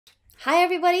Hi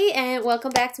everybody and welcome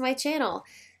back to my channel.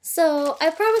 So I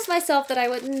promised myself that I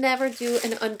would never do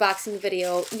an unboxing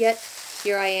video, yet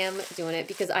here I am doing it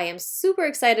because I am super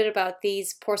excited about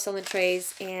these porcelain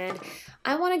trays and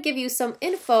I want to give you some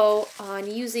info on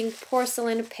using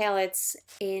porcelain palettes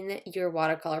in your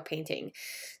watercolor painting.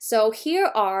 So here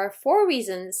are 4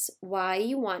 reasons why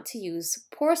you want to use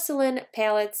porcelain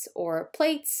palettes or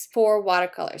plates for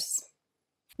watercolors.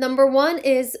 Number 1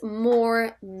 is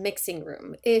more mixing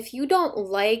room. If you don't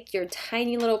like your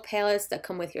tiny little palettes that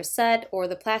come with your set or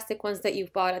the plastic ones that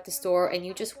you've bought at the store and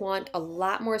you just want a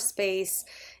lot more space,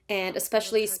 and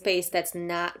especially space that's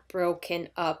not broken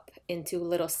up into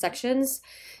little sections,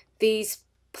 these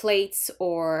plates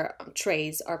or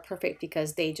trays are perfect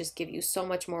because they just give you so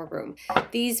much more room.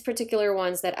 These particular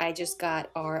ones that I just got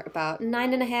are about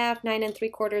 9.5, 9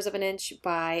 3/4 of an inch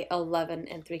by 11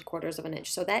 3/4 of an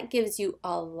inch. So that gives you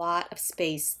a lot of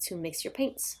space to mix your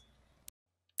paints.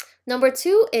 Number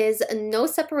 2 is no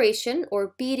separation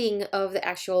or beading of the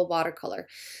actual watercolor.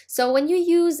 So when you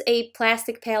use a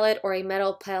plastic palette or a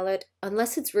metal palette,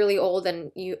 unless it's really old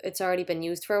and it's already been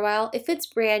used for a while, if it's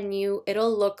brand new,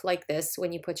 it'll look like this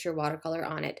when you put your watercolor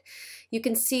on it. You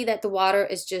can see that the water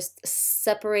is just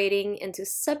separating into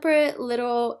separate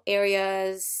little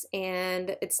areas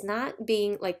and it's not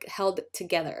being like held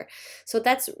together. So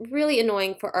that's really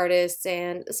annoying for artists,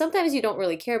 and sometimes you don't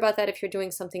really care about that if you're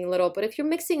doing something little, but if you're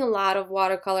mixing a lot of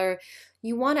watercolor,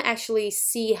 you want to actually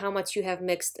see how much you have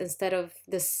mixed instead of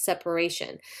this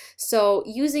separation. So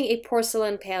using a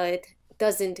porcelain palette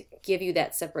doesn't give you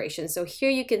that separation. So here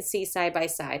you can see side by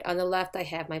side. On the left I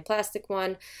have my plastic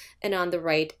one and on the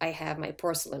right I have my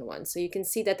porcelain one. So you can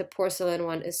see that the porcelain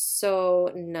one is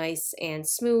so nice and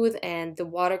smooth and the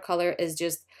watercolor is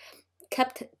just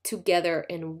kept together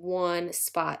in one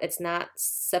spot. It's not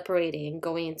separating and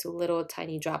going into little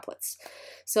tiny droplets.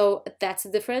 So that's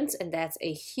the difference, and that's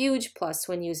a huge plus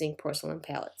when using porcelain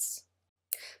palettes.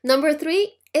 Number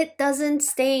 3, it doesn't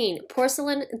stain.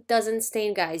 Porcelain doesn't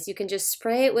stain, guys. You can just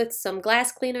spray it with some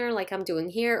glass cleaner like I'm doing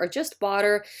here, or just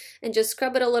water, and just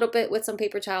scrub it a little bit with some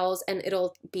paper towels and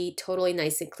it'll be totally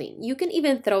nice and clean. You can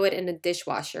even throw it in a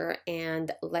dishwasher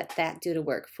and let that do the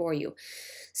work for you.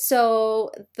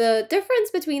 So the difference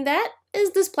between that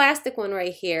is this plastic one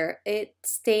right here. It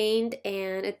stained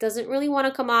and it doesn't really want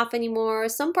to come off anymore.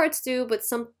 Some parts do, but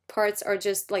some parts are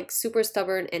just like super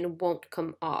stubborn and won't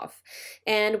come off.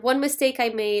 And one mistake I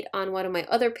made on one of my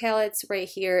other palettes right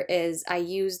here is I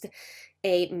used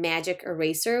a magic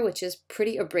eraser, which is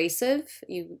pretty abrasive.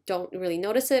 You don't really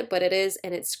notice it, but it is,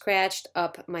 and it scratched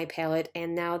up my palette,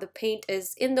 and now the paint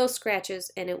is in those scratches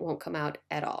and it won't come out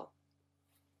at all.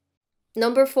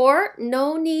 Number 4,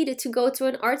 no need to go to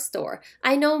an art store.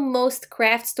 I know most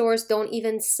craft stores don't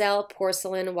even sell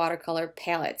porcelain watercolor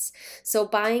palettes. So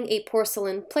buying a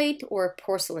porcelain plate or a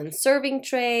porcelain serving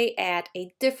tray at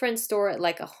a different store,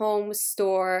 like a home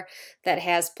store that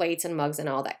has plates and mugs and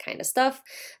all that kind of stuff,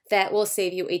 that will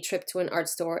save you a trip to an art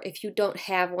store if you don't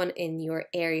have one in your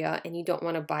area and you don't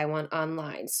want to buy one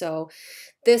online. So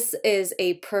this is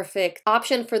a perfect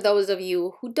option for those of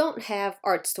you who don't have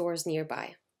art stores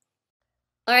nearby.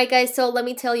 Alright guys, so let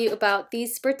me tell you about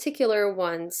these particular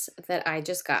ones that I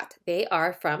just got. They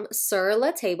are from Sur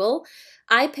La Table.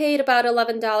 I paid about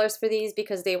 $11 for these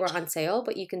because they were on sale,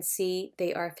 but you can see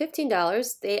they are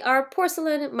 $15. They are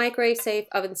porcelain, microwave safe,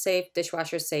 oven safe,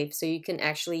 dishwasher safe, so you can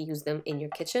actually use them in your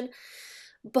kitchen.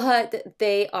 But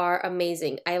they are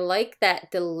amazing. I like that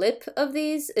the lip of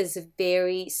these is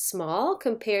very small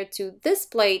compared to this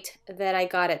plate that I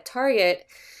got at Target,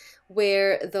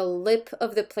 where the lip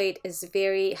of the plate is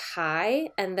very high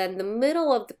and then the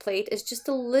middle of the plate is just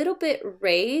a little bit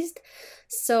raised.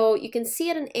 So you can see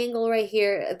at an angle right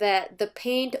here that the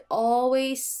paint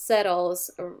always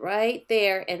settles right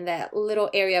there in that little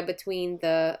area between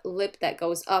the lip that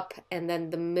goes up and then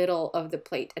the middle of the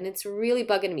plate. And it's really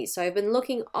bugging me. So I've been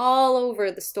looking all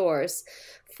over the stores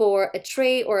for a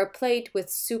tray or a plate with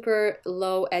super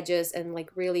low edges and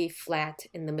like really flat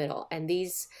in the middle. And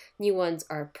these new ones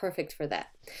are perfect for that.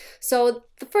 So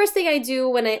the first thing I do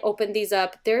when I open these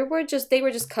up, they were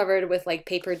just covered with like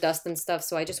paper dust and stuff,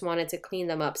 so I just wanted to clean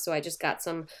them up. So I just got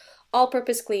some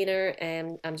all-purpose cleaner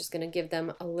and I'm just going to give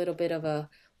them a little bit of a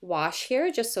wash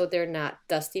here just so they're not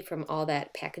dusty from all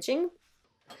that packaging.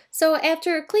 So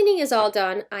after cleaning is all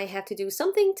done, I have to do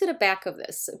something to the back of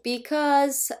this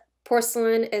because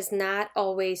porcelain is not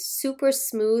always super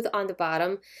smooth on the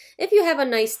bottom. If you have a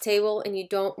nice table and you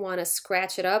don't want to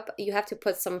scratch it up, you have to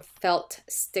put some felt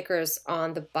stickers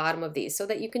on the bottom of these so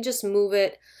that you can just move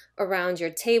it around your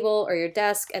table or your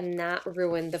desk and not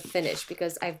ruin the finish,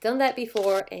 because I've done that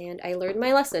before and I learned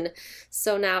my lesson.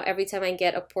 So now every time I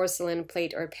get a porcelain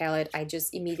plate or palette, I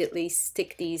just immediately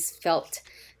stick these felt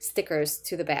stickers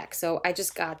to the back. So I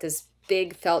just got this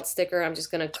big felt sticker. I'm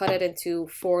just going to cut it into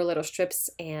 4 little strips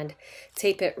and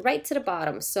tape it right to the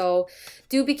bottom. So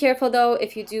do be careful though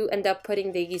if you do end up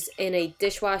putting these in a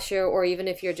dishwasher, or even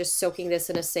if you're just soaking this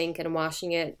in a sink and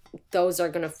washing it, those are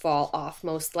going to fall off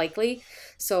most likely.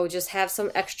 So just have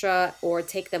some extra or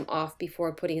take them off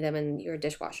before putting them in your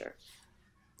dishwasher.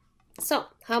 So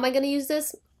how am I going to use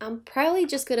this? I'm probably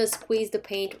just going to squeeze the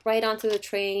paint right onto the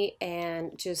tray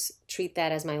and just treat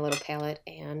that as my little palette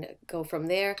and go from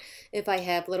there. If I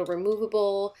have little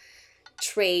removable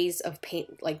trays of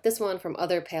paint like this one from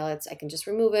other palettes, I can just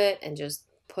remove it and just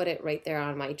put it right there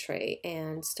on my tray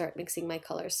and start mixing my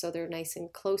colors so they're nice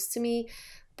and close to me.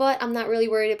 But I'm not really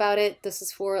worried about it. This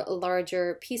is for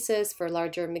larger pieces, for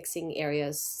larger mixing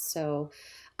areas. So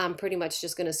I'm pretty much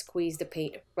just going to squeeze the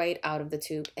paint right out of the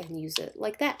tube and use it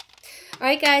like that.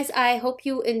 Alright guys, I hope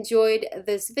you enjoyed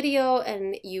this video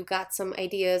and you got some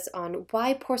ideas on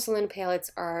why porcelain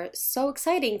palettes are so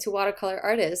exciting to watercolor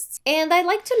artists. And I'd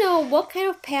like to know what kind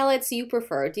of palettes you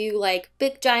prefer. Do you like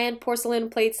big giant porcelain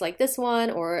plates like this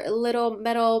one, or little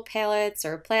metal palettes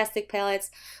or plastic palettes?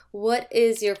 What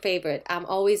is your favorite? I'm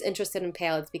always interested in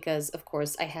palettes because, of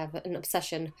course, I have an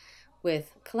obsession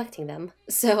with collecting them.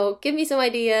 So give me some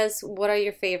ideas. What are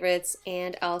your favorites?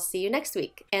 And I'll see you next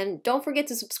week. And don't forget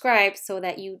to subscribe so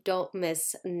that you don't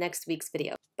miss next week's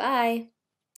video. Bye!